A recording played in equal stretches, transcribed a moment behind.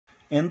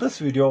In this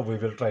video, we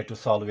will try to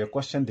solve a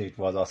question that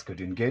was asked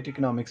in GATE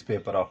Economics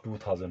paper of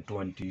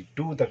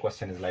 2022. The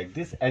question is like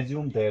this.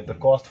 Assume that the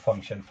cost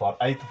function for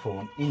ith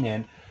firm in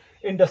an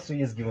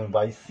industry is given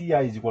by Ci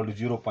is equal to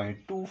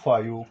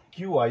 0.25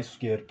 Qi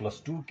square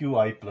plus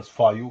 2Qi plus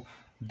 5.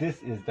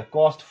 This is the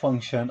cost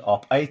function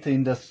of ith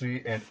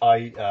industry, and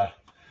I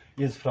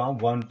is from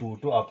 1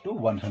 to up to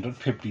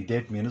 150.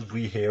 That means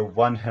we have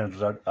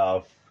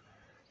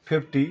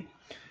 150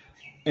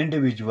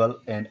 individual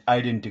and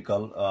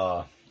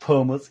identical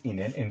firms in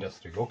an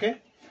industry, okay,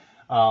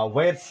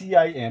 where Ci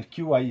and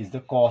Qi is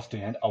the cost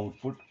and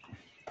output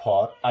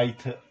for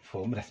ith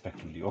firm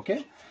respectively,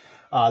 okay.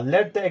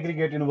 Let the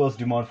aggregate inverse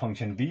demand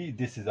function be.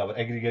 This is our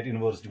aggregate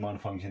inverse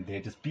demand function,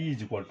 that is P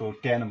is equal to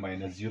 10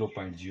 minus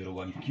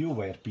 0.01 Q,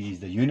 where P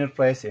is the unit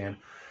price and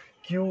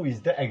Q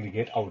is the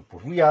aggregate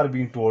output. We are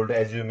being told,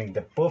 assuming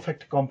the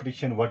perfect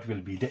competition, what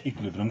will be the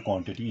equilibrium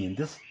quantity in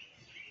this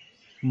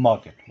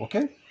market,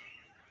 okay.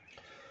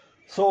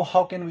 So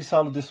how can we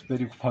solve this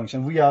very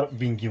function? We are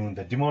being given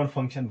the demand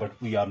function, but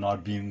we are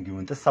not being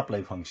given the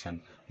supply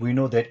function. We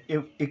know that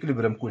if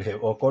equilibrium could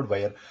have occurred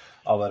where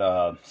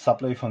our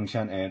supply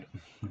function and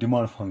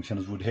demand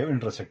functions would have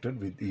intersected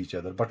with each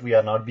other, but we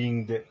are not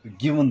being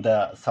given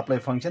the supply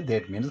function.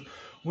 That means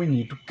we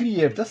need to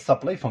create the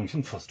supply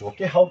function first,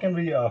 okay. How can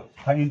we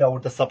find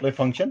out the supply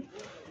function?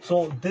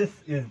 So this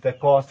is the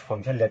cost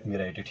function. Let me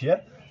write it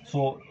here.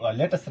 So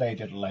let us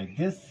write it like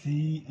this.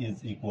 C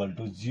is equal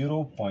to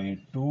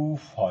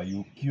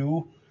 0.25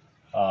 Q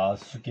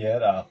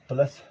square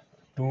plus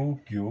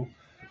 2Q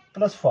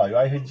plus 5.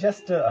 I have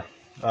just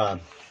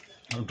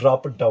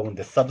dropped down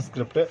the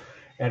subscript,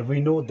 and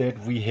we know that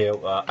we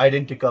have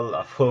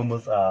identical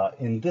firms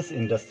in this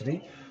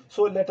industry.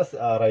 So let us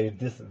write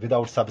this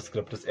without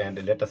subscripts,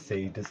 and let us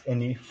say it is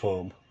any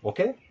firm,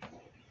 okay,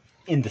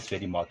 in this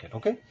very market,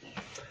 okay.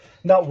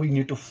 Now we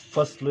need to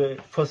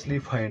firstly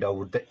find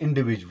out the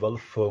individual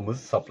firm's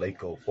supply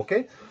curve,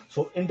 okay.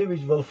 So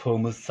individual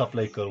firm's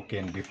supply curve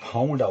can be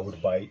found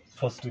out by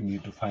first we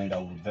need to find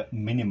out the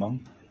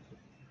minimum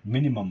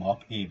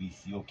of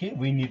ABC, okay.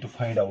 We need to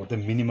find out the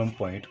minimum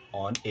point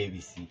on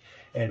ABC,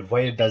 and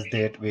where does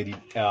that very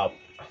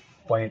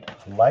point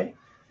lie?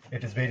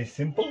 It is very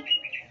simple.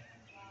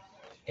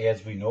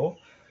 As we know,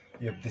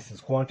 if this is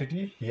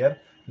quantity here,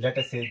 let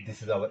us say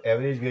this is our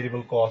average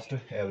variable cost,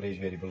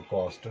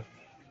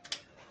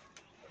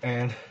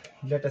 and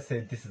let us say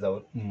this is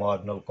our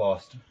marginal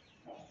cost,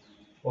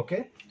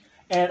 okay.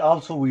 And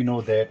also we know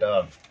that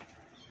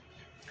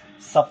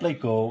supply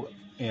curve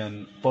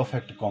in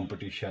perfect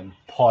competition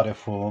for a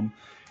firm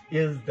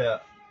is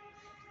the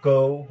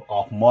curve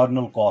of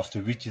marginal cost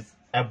which is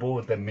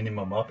above the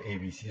minimum of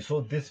ABC. So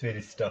this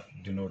very stuff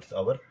denotes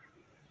our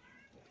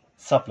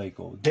supply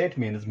curve. That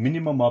means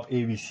minimum of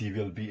ABC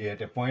will be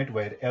at a point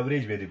where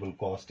average variable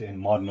cost and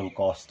marginal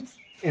cost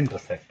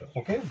intersect,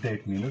 okay.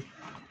 That means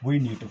we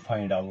need to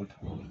find out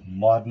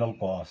marginal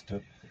cost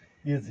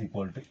is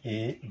equal to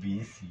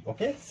ABC,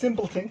 okay.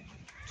 Simple thing.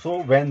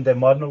 So when the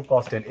marginal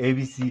cost and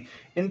ABC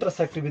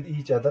intersect with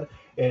each other,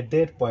 at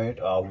that point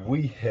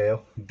we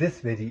have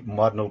this very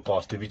marginal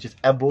cost which is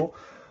above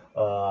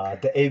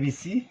the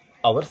ABC,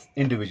 our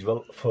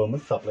individual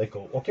firm's supply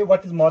curve, okay.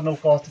 What is marginal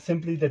cost?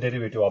 Simply the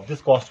derivative of this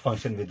cost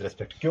function with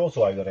respect to Q.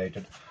 So I will write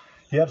it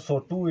here.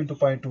 So 2 into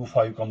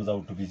 0.25 comes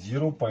out to be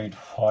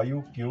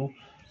 0.5 Q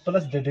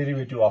plus the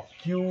derivative of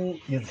Q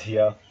is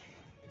here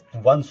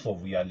 1, so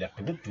we are left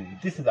with 2.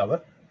 This is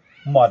our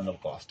marginal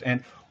cost.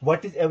 And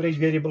what is average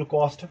variable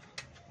cost?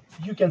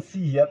 You can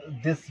see here,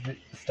 this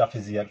stuff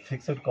is here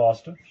fixed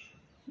cost.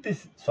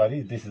 This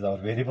is our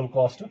variable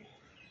cost,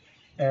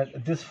 and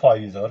this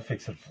 5 is our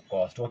fixed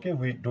cost, okay.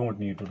 We don't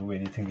need to do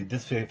anything with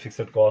this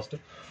fixed cost.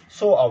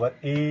 So our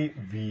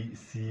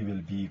ABC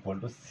will be equal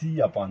to C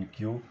upon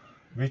Q,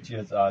 which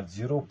is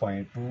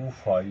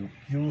 0.25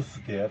 Q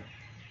square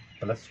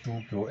plus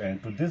 2Q,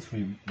 and to this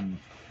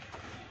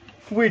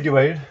we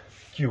divide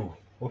Q,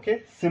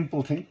 okay.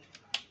 Simple thing.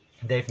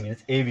 That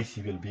means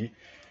ABC will be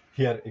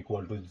here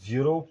equal to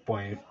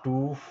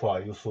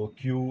 0.25, so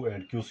Q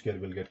and Q square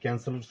will get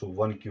cancelled, so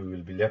 1Q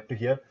will be left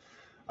here,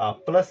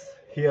 plus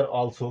here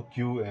also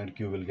Q and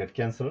Q will get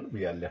cancelled.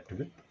 We are left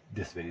with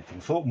this very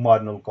thing. So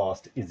marginal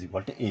cost is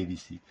equal to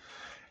ABC.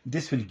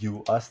 This will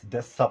give us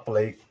the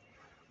supply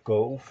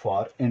curve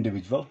for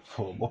individual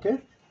firm,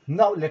 okay.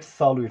 Now let's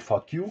solve it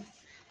for Q.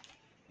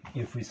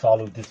 If we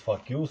solve this for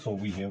Q, so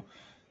we have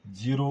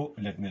 0,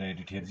 let me write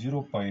it here,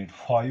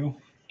 0.5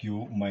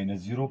 Q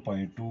minus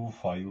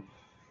 0.25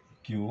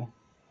 Q.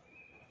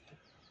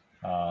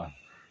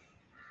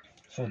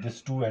 So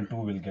this 2 and 2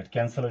 will get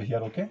cancelled here,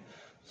 okay.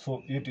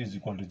 So it is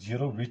equal to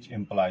 0, which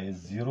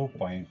implies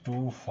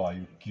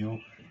 0.25 Q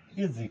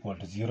is equal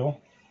to 0,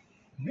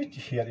 which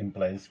here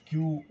implies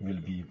Q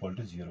will be equal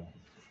to 0,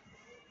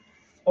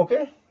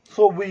 okay.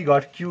 So we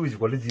got Q is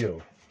equal to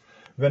 0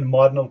 when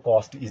marginal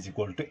cost is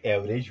equal to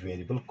average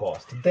variable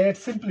cost. That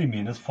simply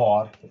means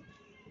for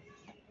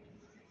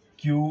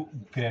Q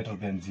greater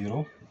than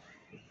 0,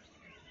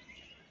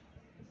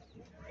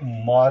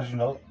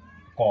 marginal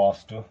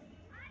cost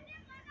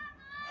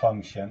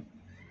function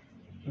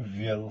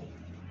will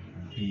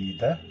be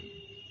the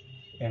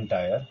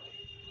entire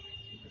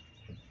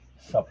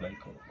supply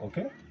curve.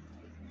 Okay,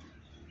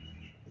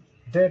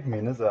 that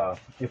means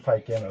if I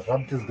can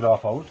rub this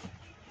graph out,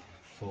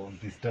 so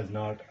this does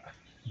not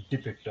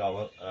depict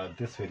our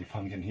this very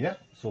function here.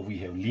 So we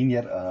have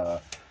linear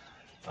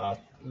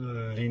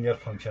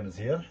functions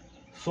here.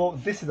 So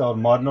this is our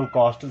marginal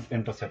cost,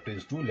 intercept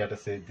is 2. Let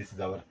us say this is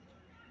our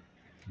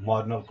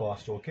marginal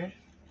cost. Okay,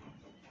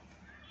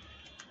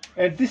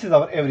 and this is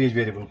our average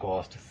variable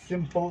cost.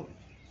 Simple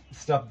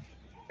stuff.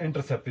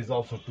 Intercept is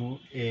also 2,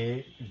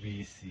 A,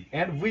 B, C,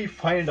 and we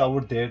find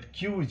out that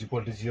Q is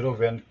equal to 0.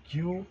 When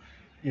Q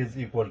is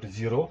equal to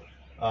 0,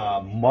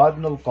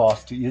 marginal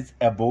cost is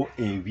above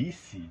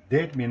ABC.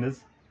 That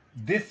means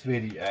this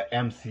very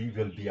MC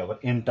will be our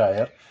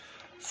entire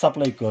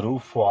supply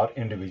curve for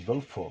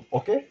individual firm.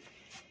 Okay,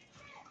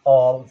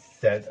 all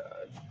said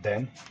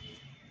then.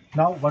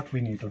 Now what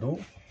we need to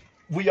do,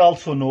 we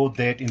also know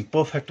that in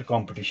perfect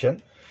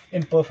competition,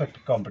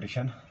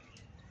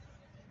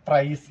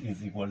 price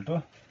is equal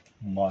to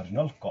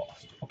marginal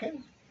cost. Okay,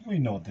 we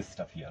know this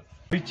stuff here,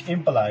 which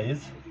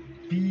implies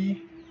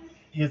P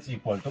is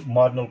equal to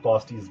marginal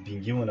cost is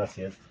being given us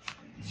as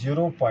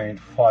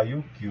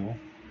 0.5 Q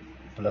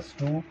plus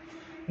 2.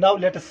 Now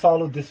let us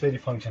solve this very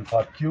function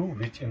for Q,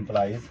 which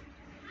implies,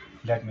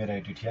 let me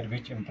write it here,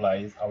 which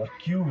implies our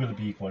Q will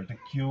be equal to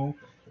Q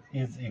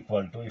is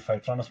equal to, if I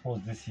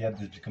transpose this here,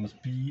 this becomes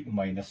P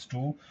minus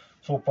 2.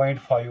 So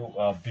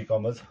 0.5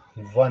 becomes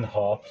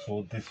 1/2.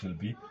 So this will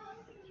be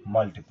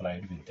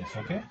multiplied with this.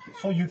 Okay,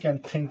 so you can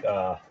think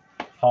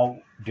how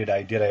did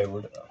I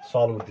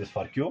solve this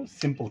for Q?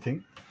 Simple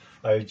thing,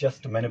 I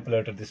just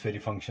manipulated this very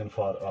function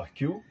for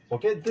Q.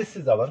 Okay, this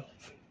is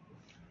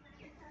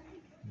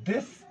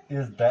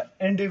the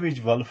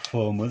individual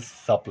firm's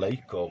supply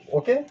curve.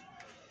 Okay,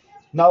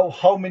 now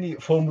how many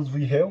firms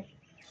we have?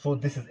 So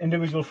this is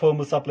individual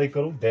firm supply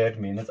curve. That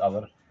means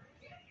our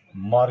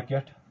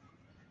market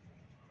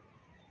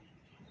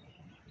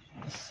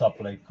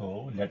supply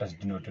curve, let us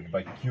denote it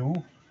by Q,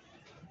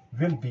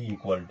 will be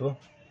equal to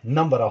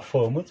number of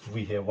firms.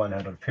 We have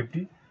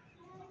 150.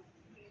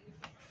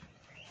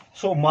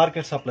 So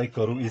market supply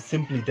curve is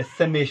simply the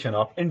summation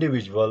of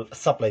individual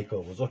supply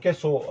curves. Okay,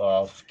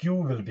 so Q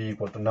will be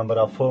equal to number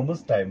of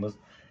firms times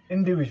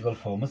individual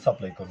firm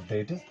supply curve.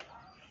 That is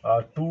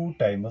 2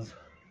 times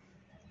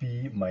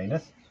P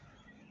minus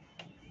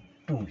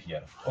 2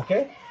 here.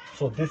 Okay,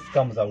 so this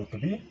comes out to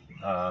be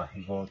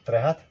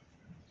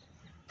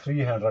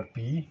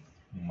 300P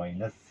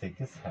minus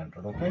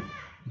 600. Okay,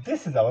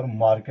 this is our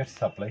market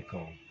supply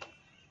curve.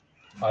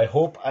 I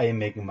hope I am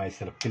making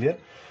myself clear.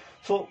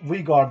 So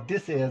we got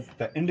this as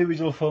the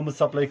individual firm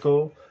supply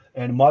curve,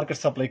 and market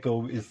supply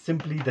curve is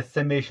simply the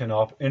summation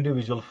of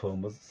individual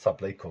firms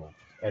supply curve,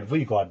 and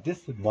we got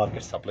this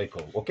market supply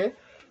curve. Okay,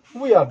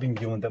 we are being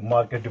given the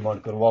market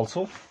demand curve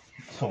also.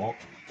 So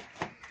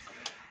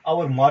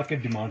our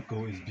market demand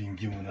curve is being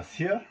given us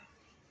here.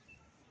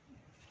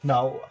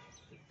 Now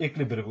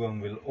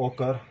equilibrium will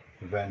occur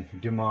when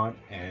demand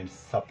and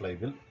supply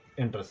will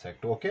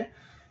intersect. Okay,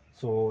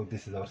 so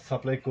this is our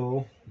supply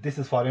curve. This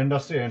is for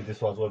industry, and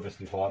this was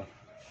obviously for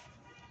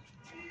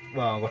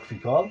what we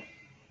call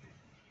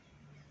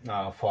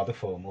for the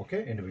firm.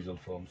 Okay, individual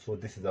firm. So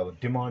this is our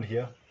demand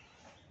here.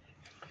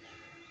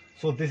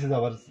 So this is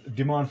our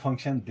demand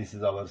function, this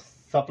is our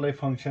supply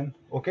function.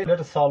 Okay, let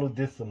us solve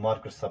this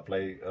market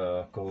supply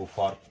curve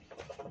for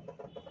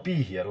P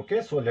here.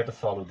 Okay, so let us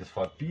solve this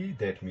for P.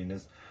 That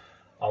means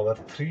our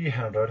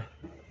 300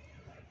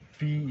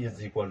 P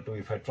is equal to,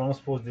 if I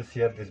transpose this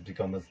here, this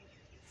becomes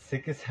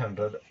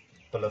 600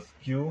 plus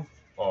Q,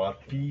 or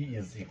P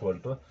is equal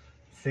to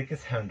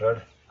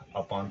 600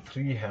 upon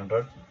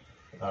 300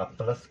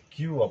 plus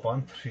Q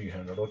upon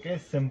 300. Okay,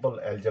 simple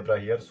algebra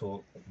here,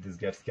 so this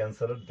gets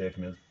cancelled. That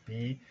means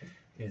P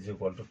is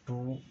equal to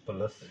 2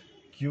 plus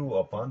Q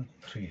upon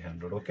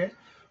 300. Okay,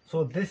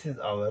 so this is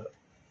our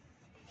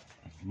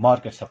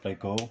market supply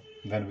curve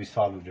when we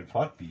solved it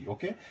for P.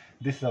 Okay,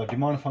 this is our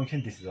demand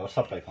function, this is our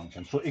supply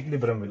function. So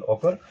equilibrium will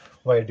occur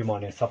where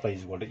demand and supply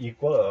is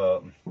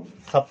equal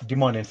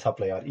demand and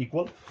supply are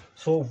equal.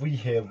 So we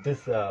have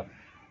this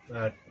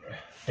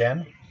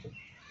 10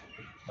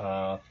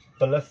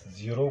 plus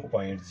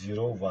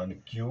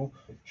 0.01 Q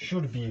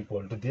should be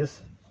equal to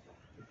this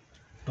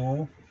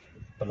 2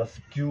 plus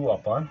Q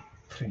upon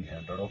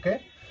 300.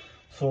 Okay,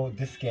 so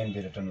this can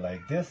be written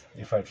like this.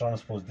 If I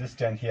transpose this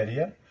 10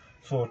 here,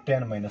 so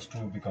 10 minus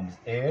 2 becomes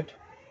 8,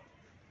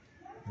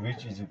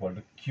 which is equal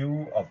to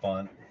Q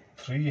upon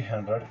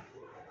 300.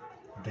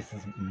 This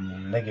is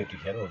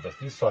negative here,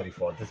 obviously, sorry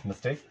for this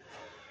mistake.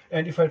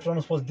 And if I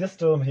transpose this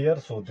term here,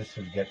 so this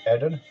will get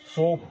added.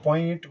 So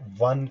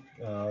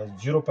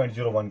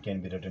 0.01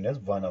 can be written as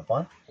 1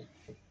 upon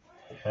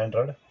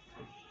 100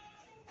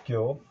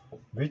 Q,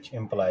 which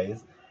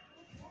implies,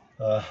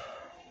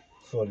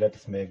 so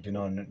let's make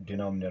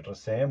denominator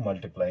same,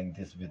 multiplying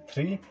this with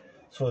 3.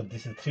 So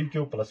this is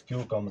 3Q plus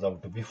Q comes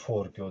out to be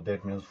 4Q.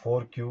 That means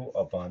 4Q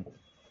upon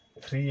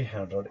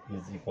 300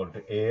 is equal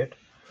to 8,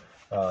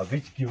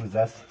 which gives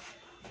us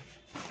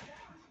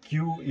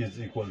Q is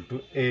equal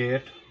to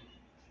 8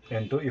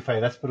 into, if I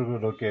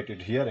reciprocate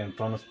it here and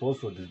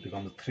transpose, so this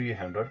becomes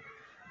 300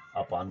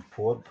 upon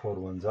 4. 4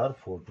 1s are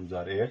 4 2s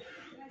are 8,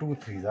 2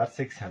 3s are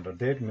 600.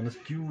 That means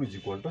Q is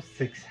equal to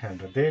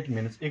 600. That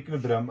means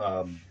equilibrium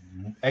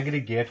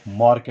aggregate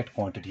market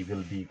quantity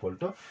will be equal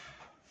to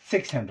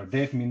 600.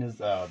 That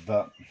means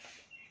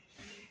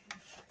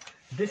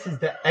this is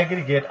the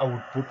aggregate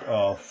output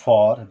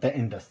for the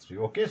industry.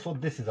 Okay, so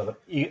this is our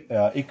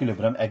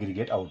equilibrium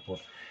aggregate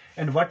output.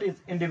 And what is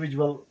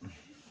individual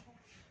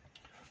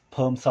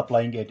firm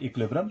supplying at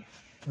equilibrium?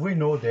 We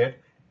know that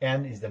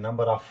N is the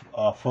number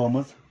of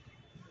firms.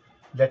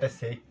 Let us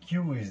say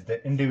Q is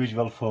the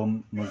individual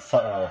firm's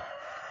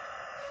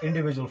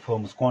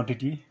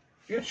quantity.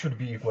 It should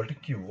be equal to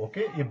Q.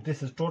 Okay, if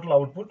this is total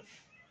output,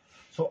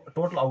 so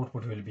total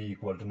output will be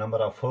equal to number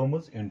of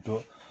firms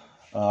into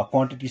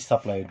quantity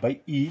supplied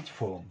by each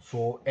firm.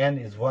 So N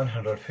is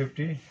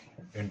 150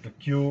 into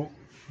Q.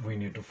 We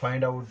need to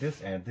find out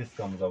this, and this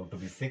comes out to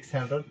be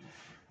 600,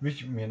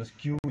 which means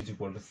Q is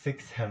equal to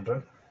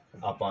 600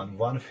 upon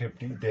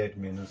 150. That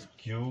means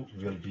Q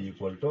will be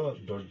equal to,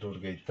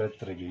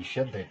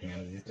 that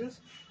means it is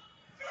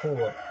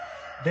 4.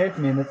 That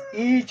means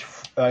each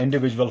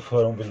individual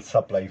firm will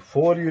supply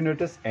 4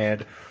 units,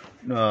 and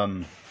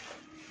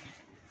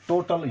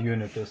total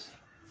units,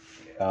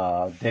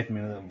 that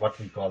means what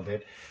we call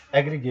that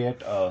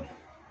aggregate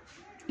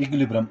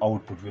equilibrium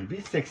output will be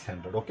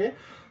 600. Okay,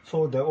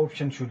 so the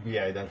option should be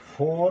either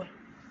 4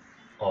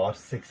 or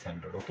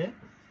 600. Okay,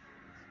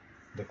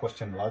 the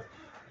question was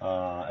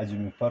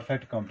assuming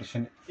perfect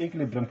completion,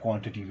 equilibrium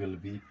quantity will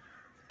be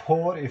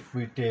 4. If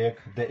we take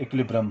the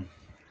equilibrium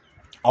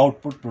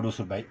output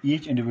produced by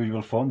each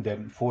individual firm,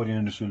 then 4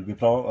 units will be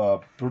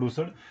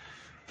produced.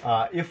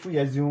 If we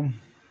assume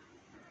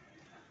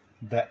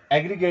the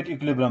aggregate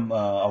equilibrium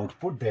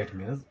output, that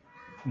means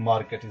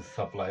market is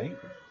supplying,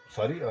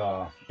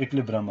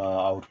 equilibrium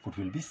output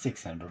will be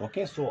 600.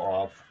 Okay,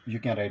 so you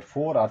can write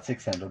 4 or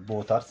 600,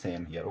 both are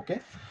same here. Okay,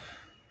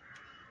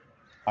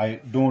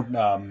 I don't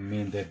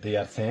mean that they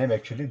are same.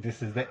 Actually,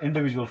 this is the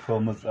individual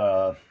firm's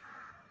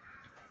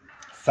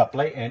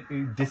supply, and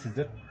this is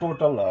the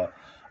total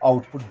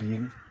output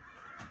being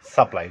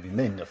supplied in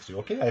the industry.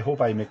 Okay, I hope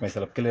I make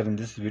myself clear in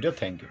this video.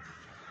 Thank you.